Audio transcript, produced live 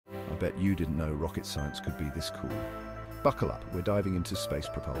bet you didn't know rocket science could be this cool. Buckle up, we're diving into space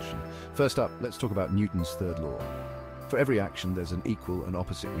propulsion. First up, let's talk about Newton's third law. For every action, there's an equal and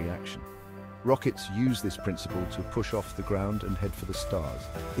opposite reaction. Rockets use this principle to push off the ground and head for the stars.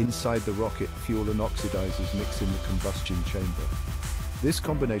 Inside the rocket, fuel and oxidizers mix in the combustion chamber. This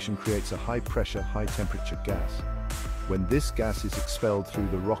combination creates a high-pressure, high-temperature gas. When this gas is expelled through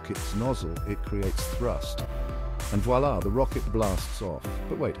the rocket's nozzle, it creates thrust. And voila, the rocket blasts off.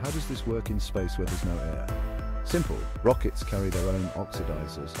 But wait, how does this work in space where there's no air? Simple. Rockets carry their own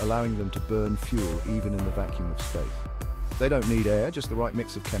oxidizers, allowing them to burn fuel even in the vacuum of space. They don't need air, just the right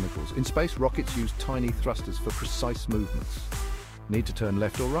mix of chemicals. In space, rockets use tiny thrusters for precise movements. Need to turn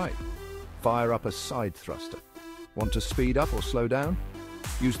left or right? Fire up a side thruster. Want to speed up or slow down?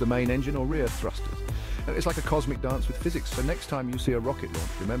 Use the main engine or rear thrusters. It's like a cosmic dance with physics, so next time you see a rocket launch,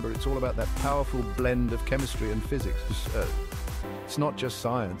 remember it's all about that powerful blend of chemistry and physics. It's not just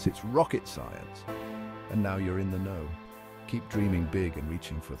science, it's rocket science. And now you're in the know. Keep dreaming big and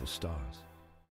reaching for the stars.